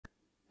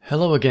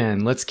Hello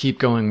again. Let's keep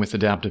going with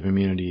adaptive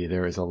immunity.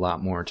 There is a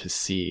lot more to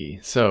see.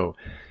 So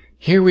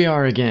here we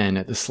are again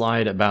at the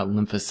slide about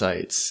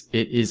lymphocytes.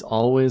 It is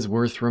always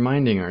worth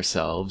reminding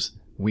ourselves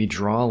we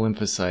draw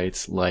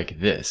lymphocytes like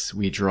this.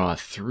 We draw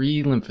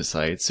 3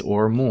 lymphocytes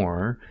or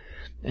more,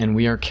 and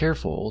we are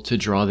careful to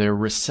draw their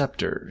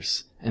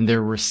receptors. And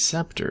their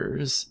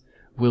receptors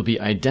will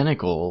be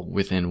identical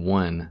within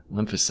one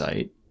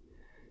lymphocyte.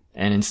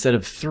 And instead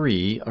of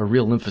 3, a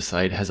real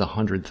lymphocyte has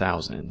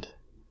 100,000.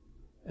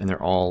 And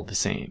they're all the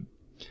same.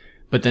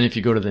 But then if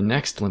you go to the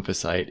next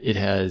lymphocyte, it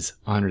has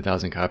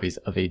 100,000 copies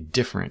of a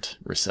different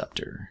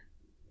receptor.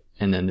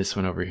 And then this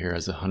one over here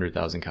has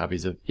 100,000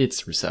 copies of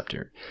its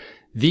receptor.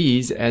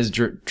 These, as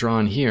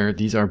drawn here,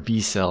 these are B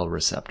cell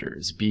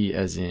receptors. B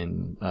as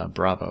in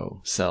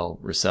Bravo cell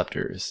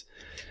receptors.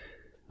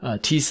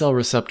 T cell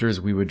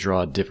receptors we would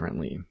draw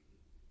differently.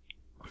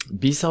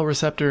 B cell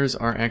receptors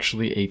are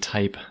actually a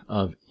type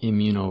of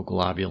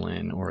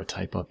immunoglobulin or a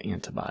type of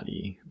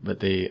antibody, but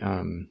they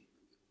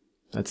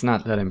that's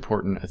not that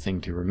important a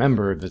thing to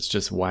remember. That's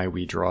just why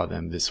we draw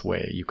them this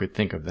way. You could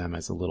think of them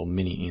as a little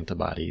mini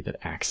antibody that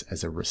acts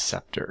as a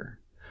receptor.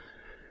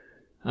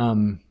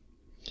 And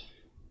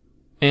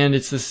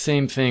it's the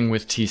same thing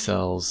with T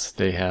cells.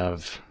 They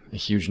have a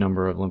huge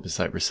number of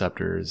lymphocyte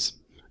receptors.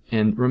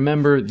 And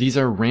remember, these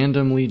are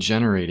randomly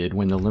generated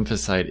when the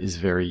lymphocyte is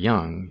very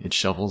young. It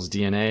shuffles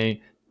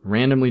DNA,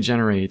 randomly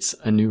generates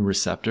a new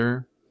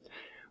receptor.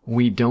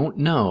 We don't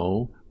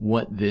know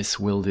what this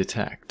will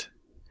detect.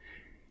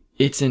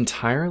 It's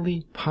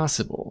entirely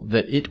possible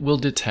that it will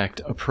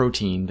detect a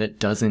protein that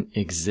doesn't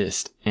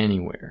exist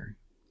anywhere.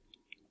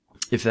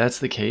 If that's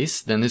the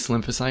case, then this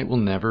lymphocyte will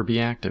never be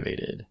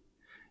activated.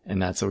 And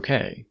that's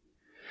okay.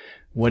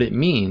 What it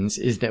means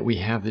is that we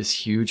have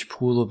this huge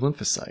pool of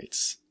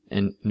lymphocytes.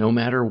 And no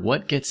matter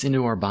what gets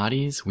into our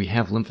bodies, we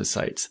have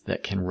lymphocytes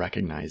that can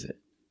recognize it.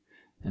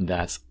 And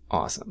that's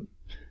awesome.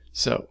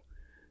 So,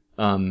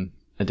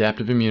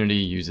 adaptive immunity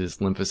uses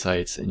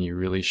lymphocytes, and you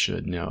really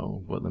should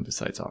know what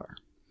lymphocytes are.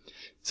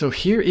 So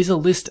here is a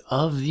list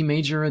of the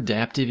major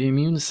adaptive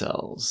immune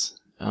cells,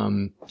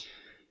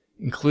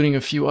 including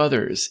a few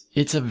others.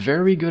 It's a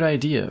very good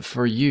idea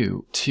for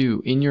you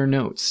to, in your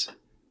notes,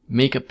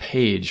 make a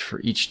page for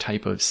each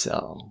type of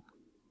cell.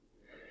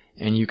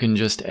 And you can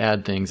just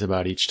add things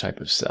about each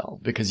type of cell,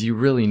 because you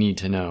really need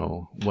to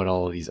know what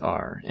all of these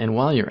are. And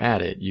while you're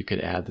at it, you could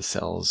add the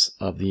cells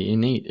of the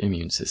innate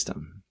immune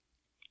system.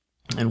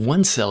 And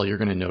one cell you're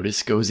going to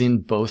notice goes in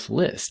both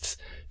lists.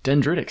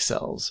 Dendritic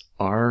cells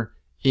are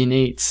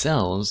innate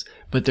cells,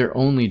 but their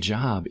only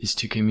job is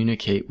to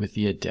communicate with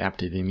the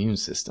adaptive immune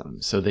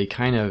system. So they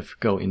kind of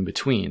go in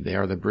between. They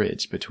are the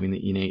bridge between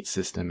the innate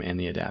system and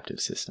the adaptive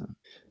system.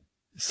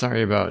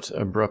 Sorry about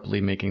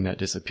abruptly making that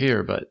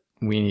disappear, but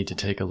we need to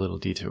take a little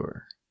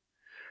detour.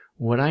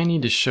 What I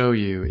need to show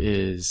you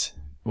is,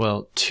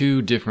 well,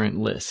 2 different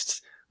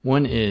lists.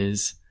 One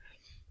is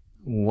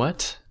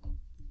what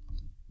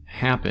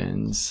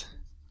happens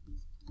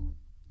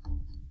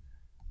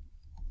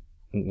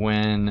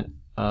when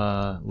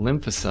a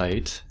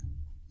lymphocyte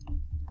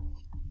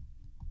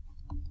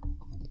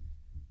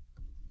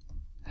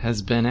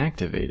has been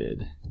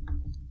activated.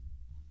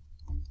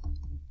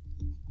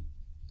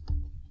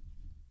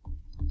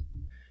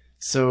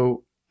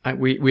 So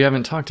we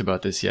haven't talked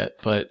about this yet,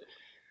 but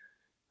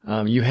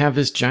you have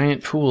this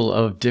giant pool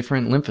of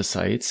different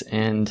lymphocytes,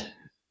 and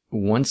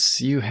once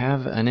you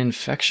have an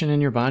infection in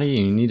your body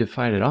and you need to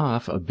fight it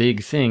off, a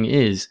big thing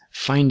is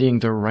finding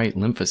the right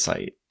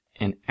lymphocyte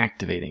and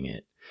activating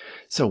it.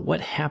 So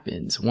what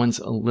happens once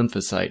a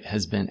lymphocyte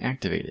has been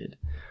activated?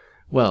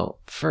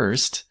 Well,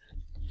 first,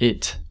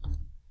 it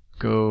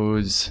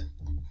goes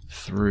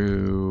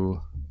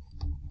through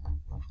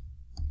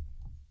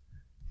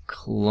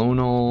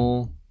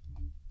clonal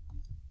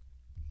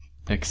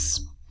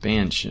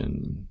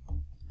expansion.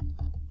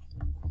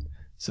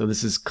 So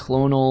this is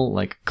clonal,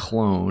 like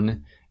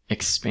clone,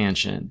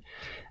 expansion.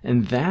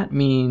 And that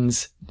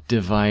means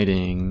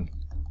dividing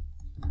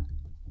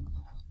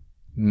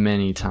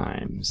many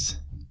times.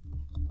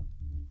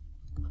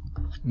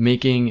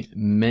 Making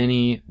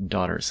many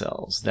daughter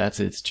cells. That's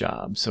its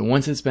job. So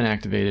once it's been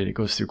activated, it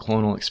goes through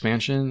clonal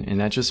expansion, and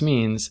that just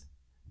means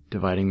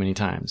dividing many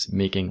times,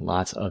 making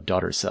lots of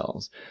daughter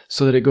cells,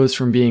 so that it goes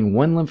from being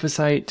one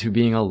lymphocyte to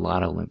being a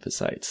lot of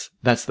lymphocytes.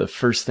 That's the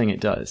first thing it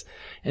does.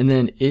 And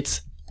then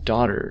its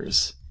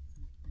daughters,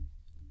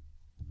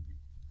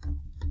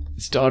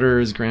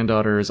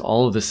 granddaughters,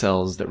 all of the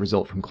cells that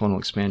result from clonal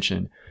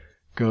expansion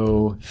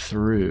go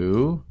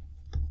through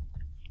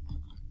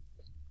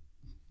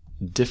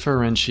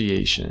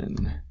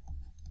differentiation.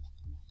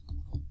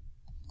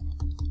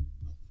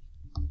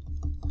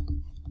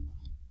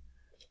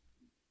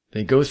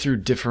 They go through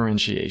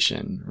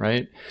differentiation,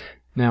 right?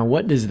 Now,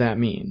 what does that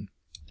mean?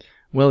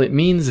 Well, it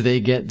means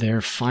they get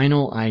their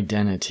final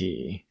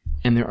identity.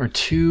 And there are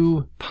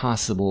 2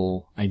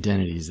 possible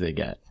identities they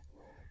get.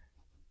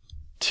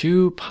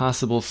 2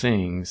 possible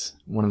things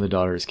one of the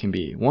daughters can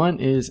be. One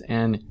is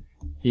an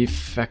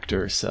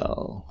effector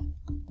cell.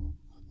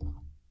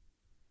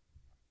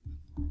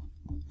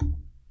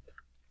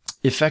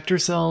 Effector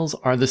cells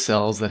are the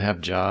cells that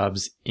have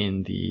jobs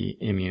in the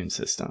immune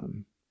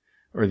system,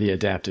 or the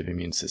adaptive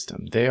immune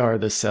system. They are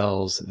the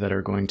cells that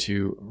are going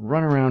to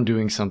run around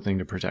doing something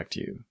to protect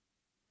you.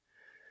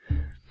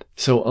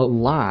 So a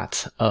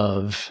lot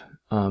of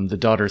the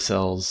daughter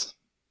cells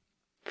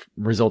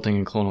resulting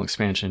in clonal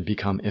expansion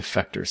become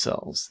effector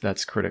cells.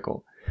 That's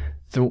critical.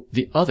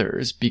 The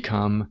others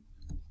become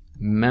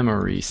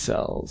memory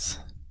cells.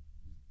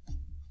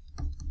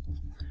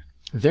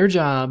 Their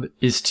job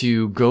is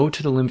to go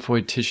to the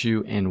lymphoid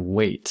tissue and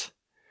wait.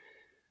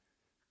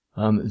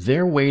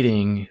 They're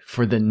waiting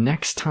for the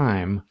next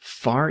time,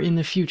 far in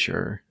the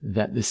future,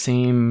 that the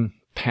same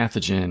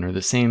pathogen or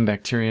the same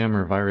bacterium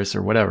or virus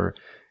or whatever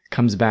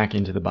comes back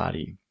into the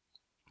body.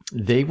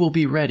 They will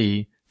be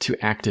ready to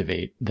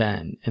activate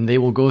then, and they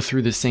will go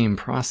through the same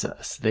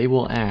process. They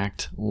will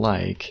act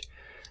like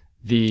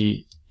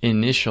the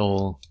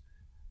initial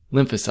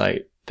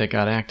lymphocyte that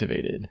got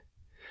activated.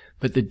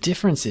 But the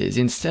difference is,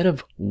 instead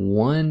of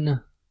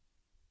one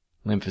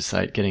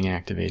lymphocyte getting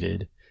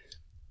activated,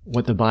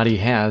 what the body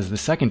has the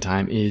second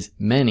time is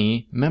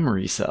many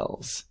memory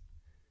cells.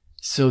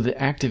 So the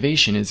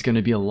activation is going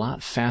to be a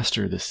lot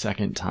faster the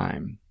second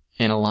time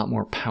and a lot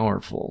more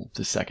powerful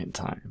the second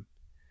time.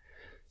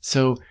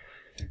 So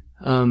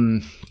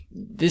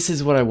this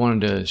is what I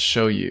wanted to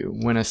show you.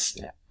 When a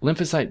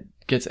lymphocyte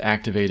gets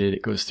activated,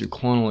 it goes through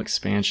clonal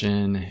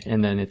expansion,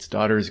 and then its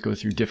daughters go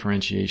through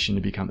differentiation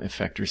to become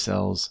effector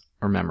cells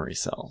or memory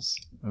cells.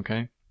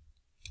 Okay?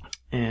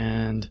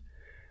 And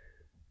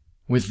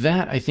with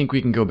that, I think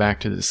we can go back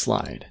to the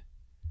slide.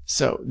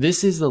 So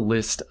this is the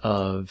list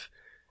of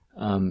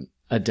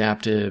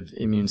adaptive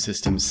immune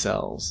system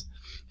cells.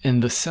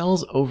 And the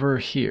cells over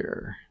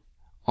here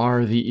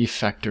are the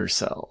effector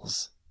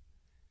cells.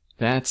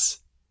 That's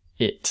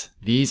it.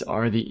 These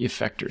are the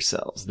effector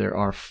cells. There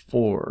are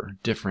 4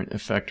 different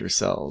effector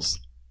cells,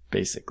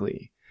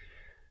 basically.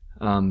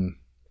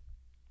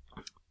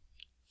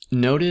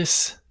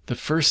 Notice the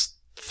first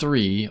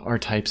 3 are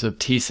types of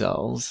T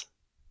cells.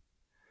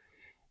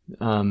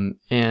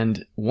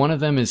 And one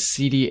of them is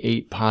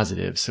CD8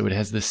 positive, so it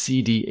has the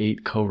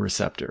CD8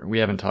 co-receptor. We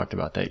haven't talked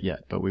about that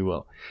yet, but we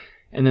will.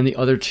 And then the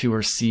other 2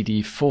 are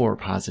CD4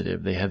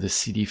 positive. They have the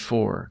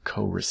CD4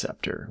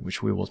 co-receptor,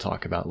 which we will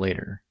talk about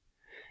later.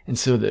 And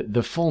so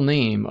the full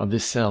name of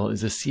this cell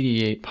is a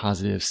CD8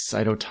 positive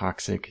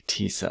cytotoxic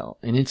T cell,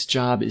 and its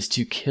job is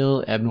to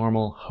kill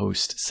abnormal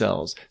host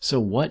cells.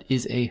 So what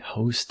is a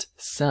host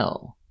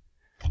cell?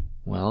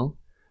 Well,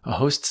 a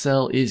host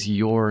cell is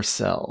your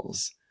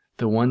cells,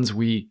 the ones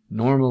we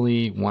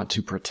normally want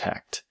to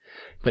protect.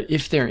 But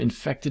if they're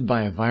infected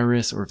by a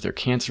virus or if they're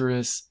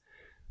cancerous,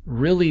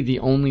 really the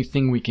only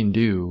thing we can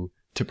do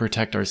to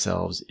protect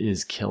ourselves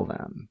is kill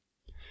them.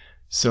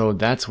 So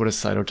that's what a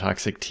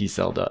cytotoxic T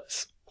cell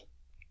does.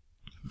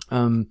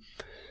 And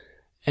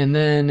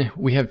then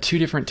we have 2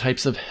 different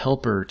types of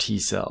helper T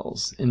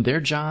cells, and their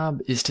job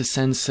is to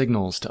send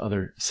signals to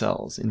other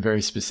cells in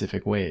very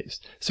specific ways.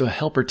 So a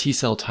helper T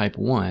cell type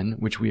 1,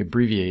 which we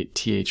abbreviate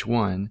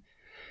Th1,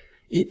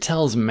 it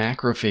tells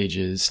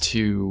macrophages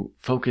to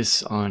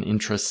focus on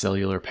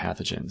intracellular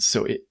pathogens.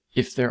 So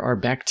if there are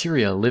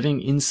bacteria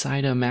living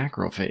inside a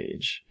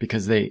macrophage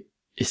because they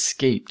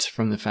escaped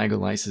from the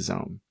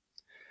phagolysosome,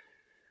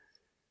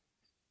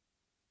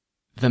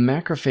 the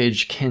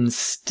macrophage can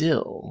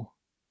still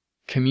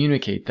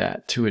communicate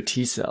that to a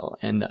T cell,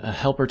 and a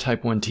helper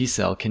type 1 T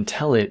cell can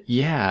tell it,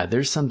 yeah,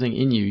 there's something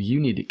in you, you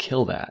need to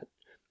kill that,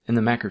 and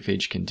the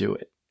macrophage can do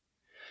it.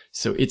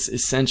 So it's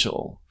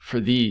essential for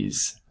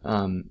these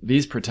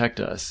protect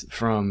us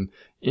from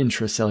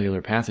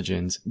intracellular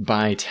pathogens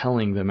by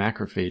telling the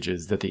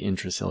macrophages that the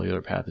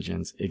intracellular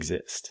pathogens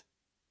exist.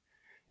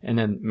 And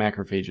then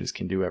macrophages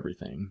can do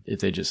everything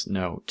if they just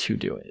know to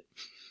do it.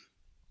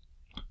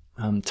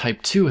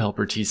 Type 2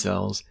 helper T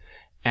cells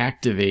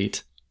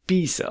activate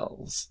B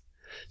cells.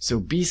 So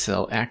B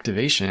cell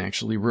activation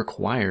actually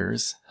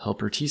requires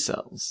helper T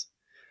cells.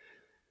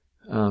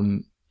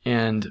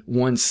 And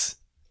once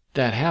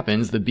that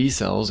happens, the B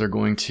cells are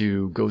going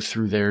to go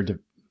through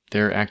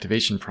their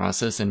activation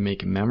process and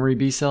make memory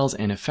B cells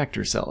and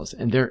effector cells.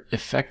 And their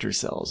effector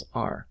cells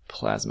are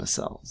plasma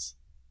cells.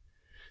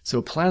 So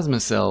a plasma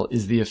cell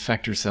is the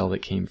effector cell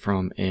that came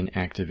from an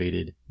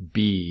activated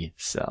B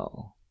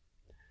cell.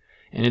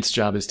 And its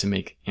job is to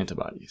make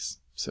antibodies.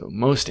 So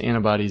most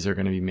antibodies are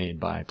going to be made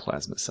by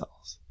plasma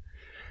cells.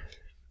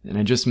 And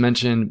I just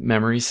mentioned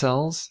memory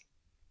cells.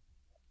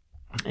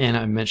 And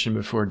I mentioned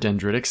before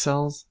dendritic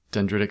cells.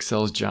 Dendritic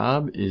cells'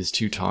 job is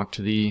to talk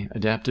to the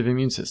adaptive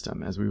immune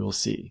system, as we will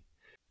see.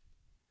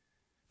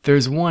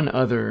 There's one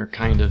other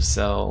kind of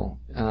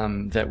cell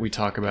that we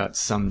talk about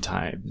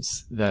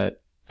sometimes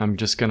that I'm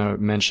just going to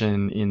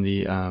mention in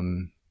the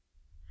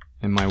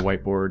in my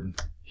whiteboard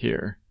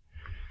here.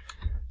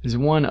 There's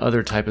one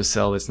other type of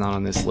cell that's not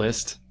on this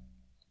list,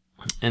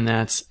 and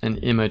that's an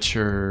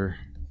immature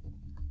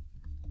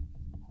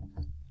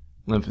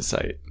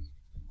lymphocyte.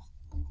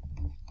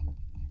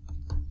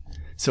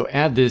 So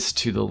add this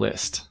to the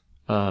list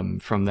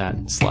from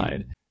that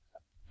slide.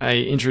 I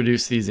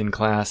introduced these in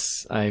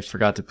class. I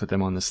forgot to put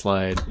them on the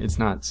slide. It's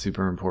not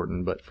super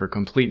important, but for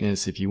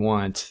completeness, if you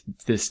want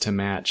this to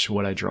match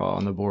what I draw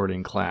on the board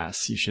in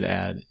class, you should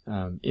add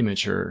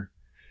immature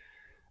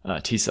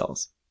T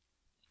cells.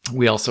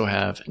 We also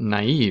have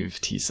naive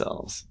T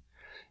cells.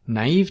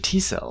 Naive T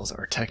cells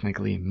are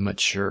technically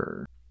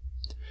mature.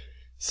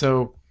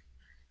 So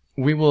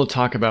we will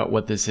talk about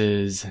what this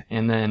is,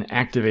 and then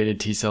activated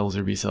T cells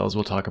or B cells,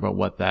 we'll talk about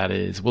what that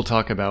is. We'll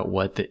talk about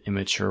what the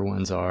immature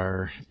ones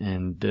are,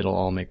 and it'll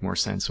all make more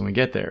sense when we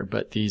get there,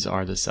 but these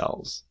are the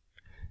cells.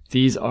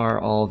 These are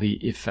all the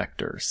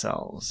effector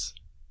cells.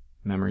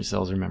 Memory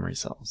cells are memory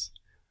cells.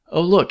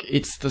 Oh look,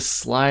 it's the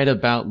slide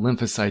about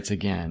lymphocytes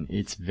again.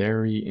 It's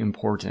very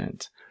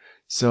important.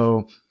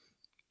 So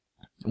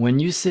when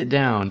you sit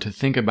down to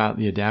think about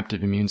the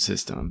adaptive immune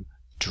system,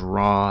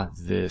 draw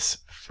this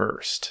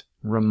first.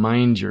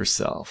 Remind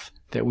yourself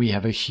that we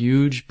have a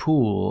huge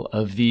pool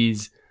of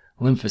these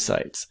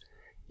lymphocytes.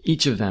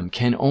 Each of them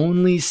can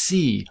only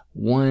see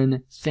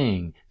one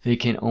thing. They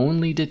can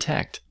only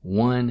detect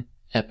one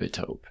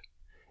epitope.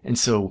 And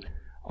so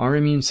our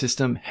immune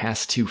system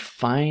has to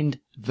find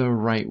the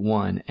right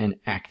one and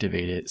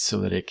activate it so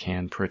that it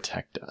can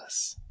protect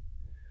us.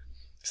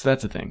 So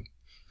that's the thing.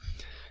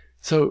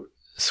 So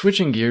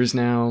switching gears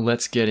now,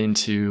 let's get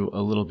into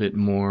a little bit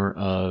more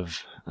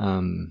of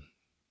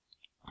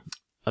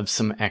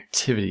some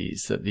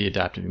activities that the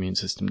adaptive immune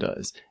system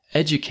does.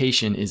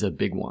 Education is a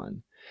big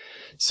one.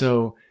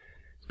 So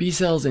B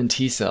cells and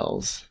T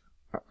cells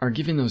are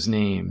given those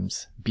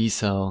names, B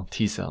cell,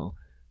 T cell,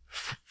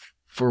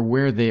 for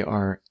where they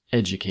are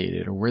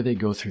educated or where they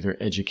go through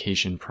their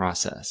education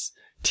process.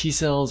 T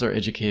cells are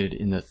educated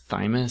in the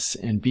thymus,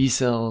 and B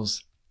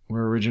cells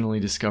were originally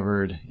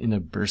discovered in the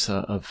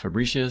bursa of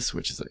Fabricius,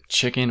 which is a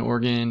chicken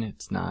organ.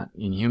 It's not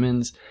in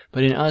humans,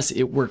 but in us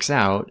it works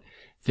out.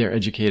 They're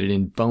educated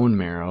in bone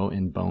marrow,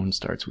 and bone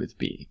starts with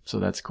B, so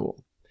that's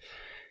cool.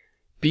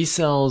 B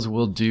cells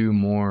will do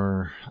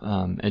more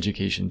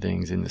education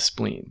things in the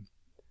spleen,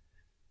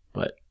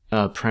 but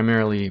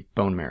primarily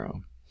bone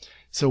marrow.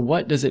 So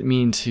what does it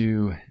mean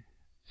to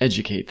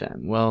educate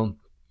them? Well,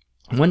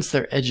 once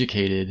they're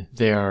educated,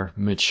 they are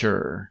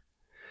mature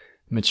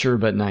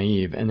but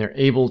naive, and they're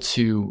able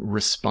to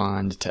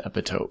respond to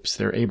epitopes.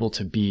 They're able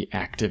to be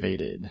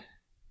activated.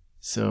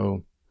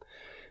 So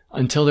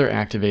until they're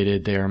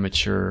activated, they are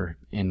mature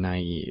and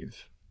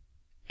naive.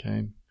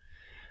 Okay.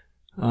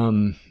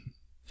 And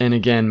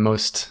again,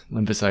 most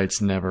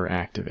lymphocytes never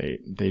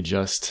activate. They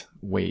just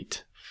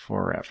wait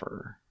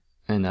forever,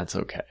 and that's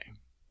okay.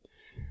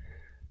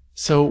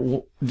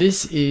 So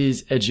this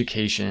is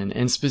education,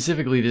 and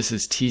specifically this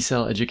is T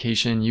cell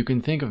education. You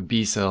can think of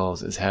B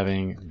cells as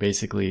having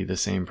basically the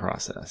same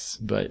process,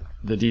 but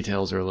the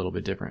details are a little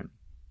bit different.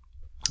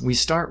 We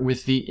start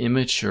with the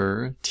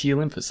immature T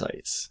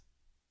lymphocytes.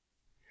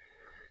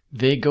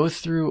 They go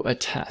through a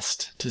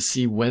test to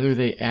see whether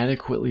they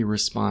adequately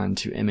respond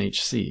to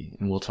MHC,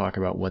 and we'll talk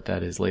about what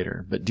that is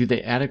later. But do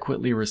they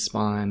adequately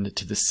respond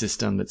to the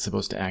system that's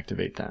supposed to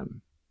activate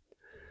them?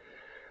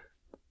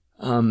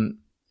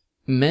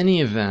 Many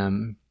of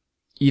them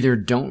either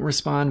don't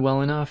respond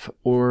well enough,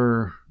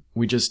 or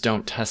we just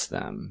don't test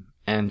them.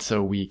 And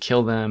so we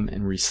kill them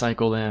and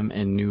recycle them,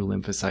 and new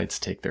lymphocytes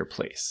take their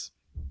place.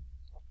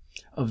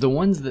 Of the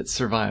ones that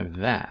survive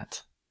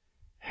that,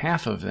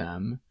 half of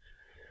them,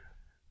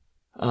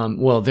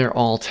 well, they're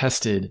all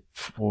tested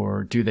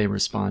for, do they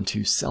respond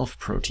to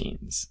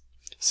self-proteins?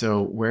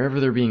 So wherever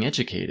they're being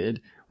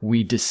educated,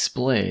 we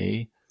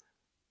display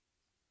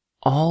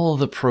all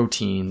the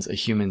proteins a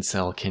human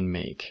cell can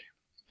make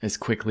as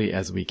quickly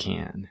as we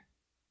can.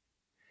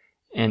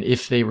 And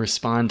if they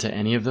respond to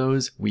any of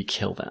those, we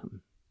kill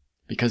them,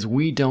 because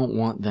we don't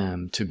want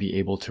them to be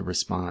able to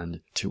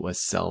respond to a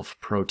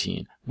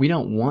self-protein. We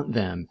don't want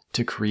them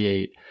to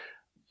create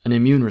an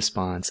immune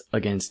response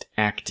against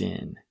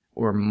actin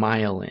or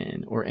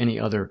myelin or any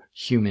other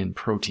human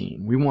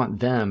protein. We want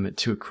them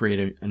to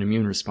create an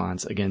immune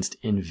response against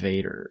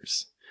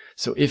invaders.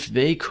 So if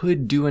they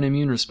could do an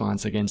immune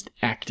response against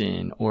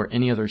actin or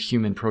any other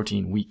human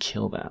protein, we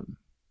kill them.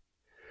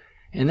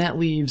 And that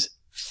leaves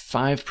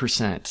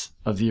 5%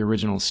 of the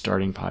original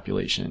starting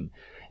population.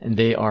 And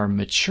they are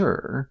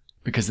mature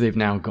because they've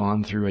now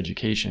gone through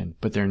education,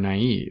 but they're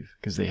naive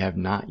because they have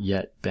not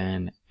yet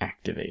been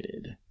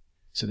activated.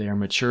 So they are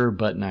mature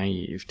but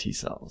naive T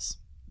cells.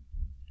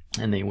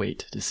 And they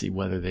wait to see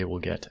whether they will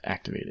get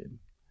activated.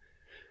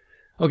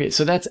 Okay,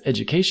 so that's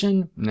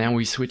education. Now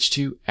we switch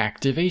to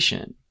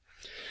activation.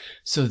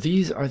 So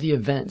these are the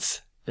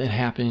events that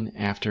happen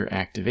after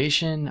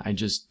activation. I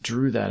just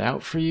drew that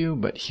out for you,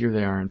 but here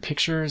they are in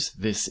pictures.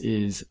 This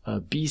is a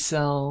B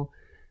cell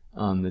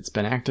that's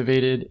been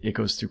activated. It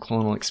goes through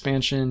clonal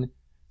expansion.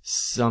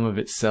 Some of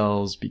its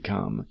cells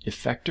become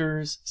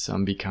effectors,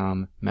 some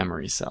become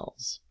memory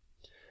cells.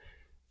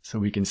 So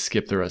we can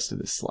skip the rest of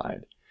this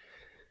slide.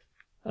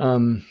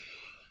 And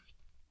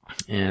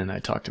I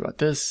talked about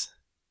this.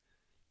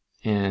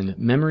 And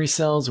memory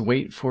cells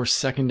wait for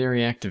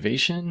secondary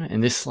activation,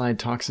 and this slide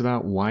talks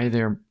about why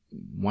they're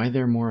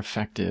they're more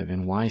effective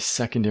and why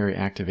secondary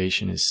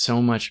activation is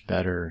so much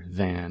better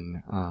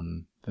than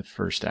the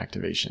first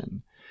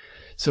activation.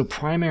 So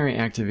primary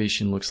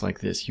activation looks like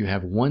this. You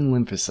have one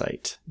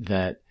lymphocyte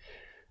that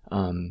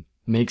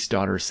makes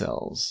daughter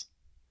cells,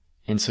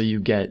 and so you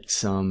get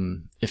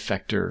some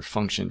effector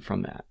function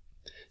from that.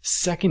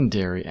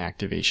 Secondary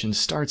activation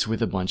starts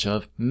with a bunch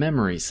of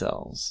memory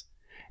cells.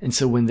 And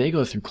so when they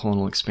go through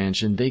clonal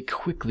expansion, they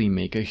quickly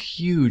make a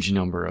huge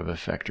number of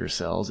effector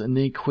cells, and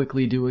they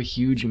quickly do a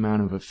huge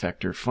amount of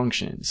effector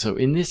function. So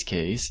in this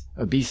case,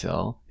 a B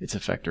cell, its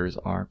effectors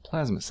are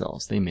plasma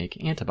cells. They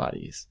make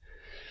antibodies.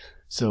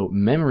 So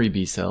memory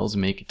B cells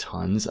make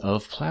tons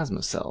of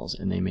plasma cells,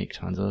 and they make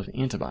tons of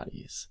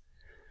antibodies.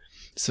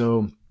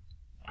 So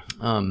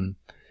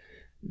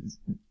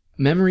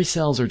memory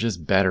cells are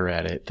just better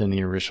at it than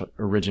the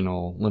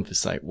original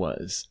lymphocyte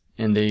was.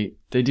 And they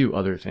do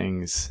other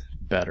things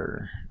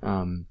better.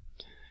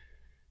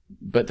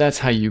 But that's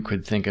how you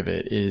could think of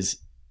it, is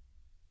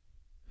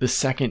the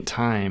second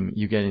time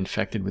you get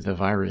infected with a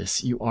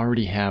virus, you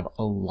already have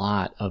a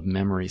lot of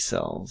memory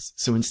cells.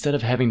 So instead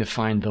of having to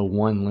find the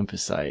one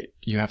lymphocyte,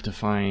 you have to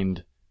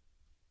find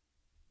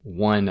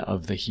one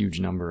of the huge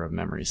number of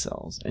memory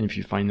cells. And if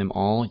you find them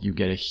all, you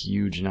get a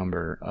huge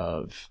number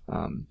of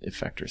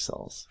effector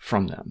cells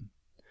from them.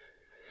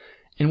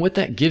 And what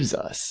that gives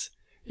us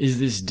is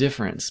this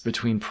difference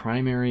between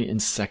primary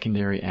and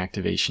secondary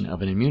activation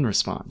of an immune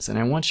response. And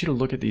I want you to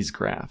look at these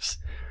graphs.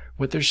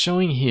 What they're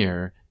showing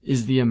here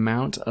is the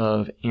amount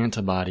of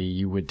antibody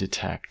you would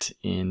detect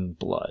in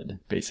blood,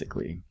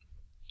 basically,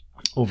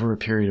 over a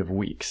period of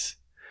weeks,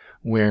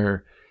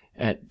 where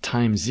at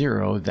time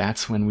 0,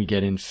 that's when we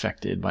get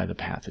infected by the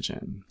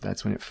pathogen.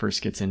 That's when it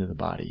first gets into the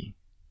body.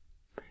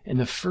 And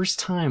the first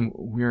time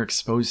we're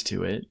exposed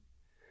to it,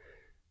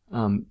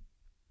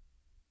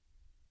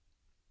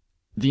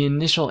 the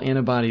initial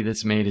antibody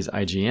that's made is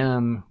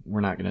IgM.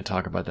 We're not going to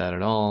talk about that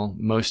at all.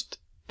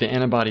 The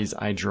antibodies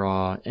I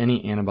draw,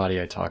 any antibody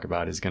I talk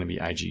about is going to be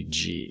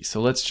IgG. So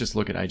let's just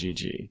look at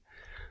IgG.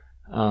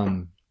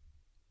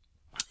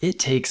 It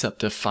takes up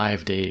to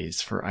 5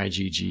 days for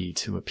IgG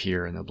to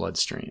appear in the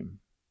bloodstream.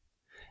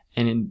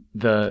 And in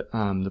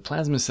the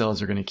plasma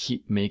cells are going to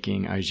keep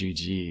making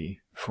IgG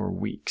for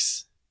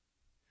weeks.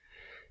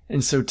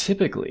 And so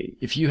typically,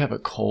 if you have a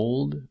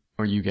cold,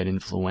 or you get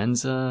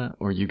influenza,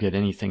 or you get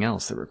anything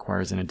else that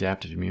requires an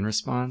adaptive immune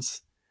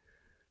response,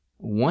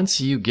 once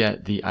you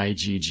get the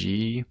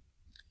IgG,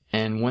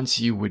 and once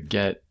you would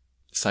get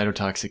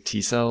cytotoxic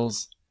T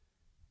cells,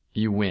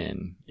 you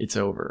win. It's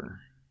over.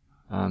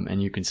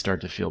 And you can start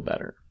to feel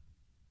better.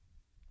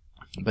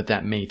 But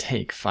that may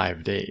take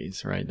 5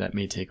 days, right? That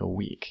may take a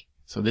week.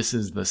 So this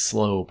is the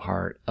slow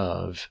part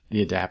of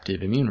the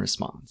adaptive immune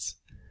response.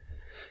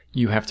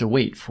 You have to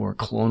wait for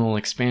clonal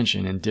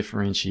expansion and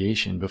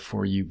differentiation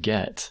before you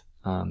get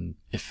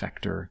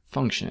effector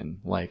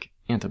function, like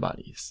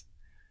antibodies.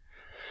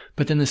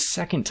 But then the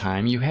second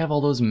time, you have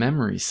all those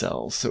memory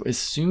cells. So as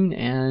soon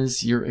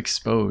as you're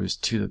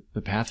exposed to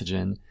the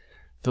pathogen,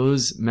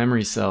 those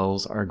memory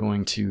cells are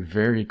going to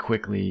very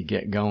quickly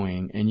get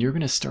going, and you're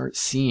going to start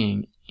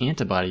seeing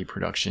antibody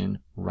production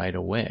right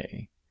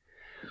away.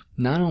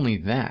 Not only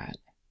that,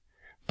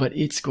 but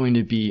it's going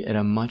to be at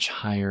a much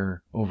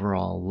higher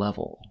overall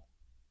level.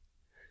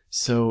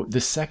 So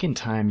the second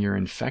time you're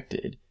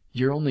infected,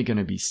 you're only going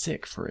to be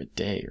sick for a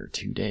day or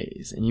 2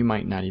 days, and you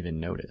might not even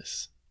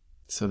notice.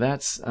 So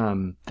that's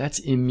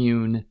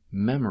immune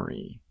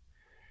memory.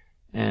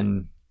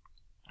 And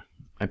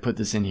I put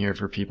this in here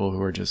for people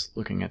who are just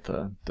looking at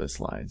the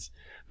slides.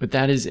 But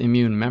that is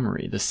immune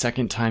memory. The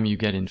second time you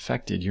get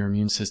infected, your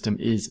immune system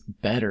is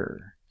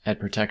better at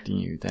protecting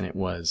you than it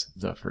was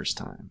the first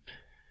time.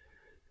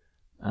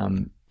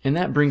 And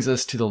that brings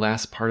us to the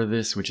last part of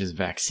this, which is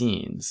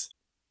vaccines.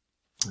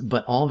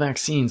 But all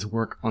vaccines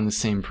work on the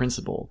same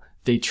principle.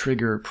 They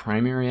trigger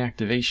primary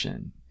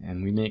activation,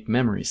 and we make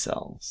memory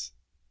cells.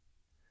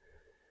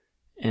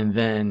 And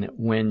then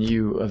when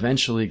you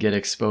eventually get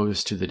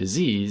exposed to the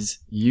disease,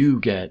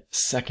 you get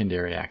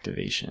secondary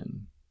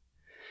activation.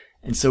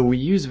 And so we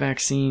use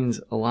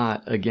vaccines a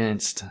lot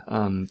against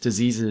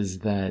diseases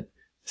that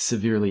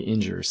severely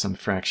injure some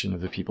fraction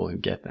of the people who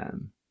get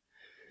them.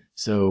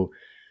 So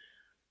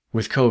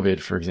with COVID,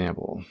 for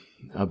example,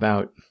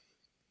 about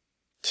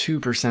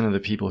 2% of the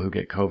people who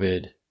get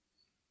COVID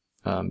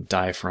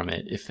die from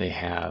it if they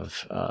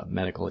have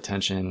medical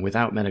attention.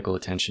 Without medical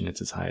attention,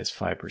 it's as high as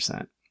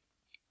 5%.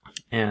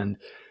 And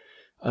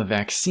a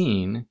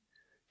vaccine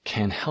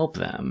can help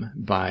them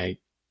by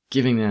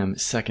giving them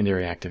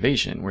secondary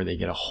activation, where they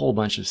get a whole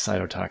bunch of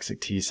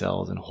cytotoxic T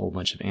cells and a whole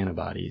bunch of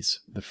antibodies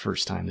the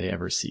first time they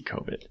ever see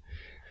COVID.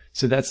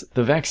 So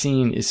the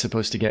vaccine is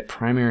supposed to get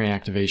primary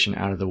activation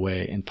out of the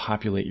way and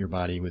populate your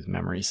body with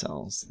memory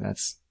cells.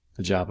 That's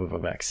the job of a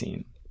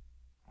vaccine.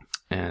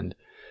 And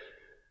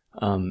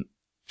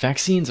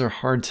vaccines are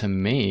hard to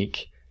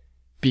make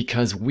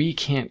because we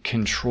can't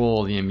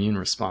control the immune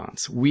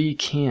response. We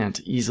can't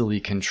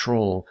easily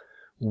control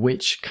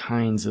which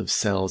kinds of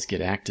cells get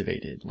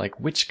activated, like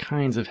which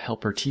kinds of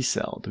helper T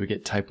cell. Do we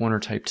get type 1 or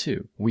type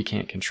 2? We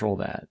can't control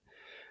that.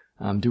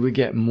 Do we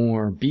get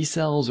more B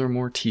cells or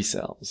more T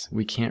cells?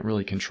 We can't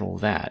really control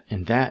that,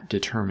 and that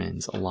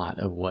determines a lot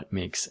of what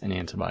makes an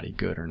antibody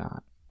good or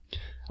not.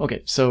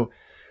 Okay, so,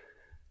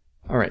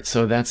 all right,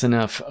 so that's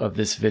enough of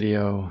this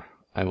video.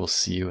 I will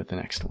see you at the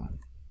next one.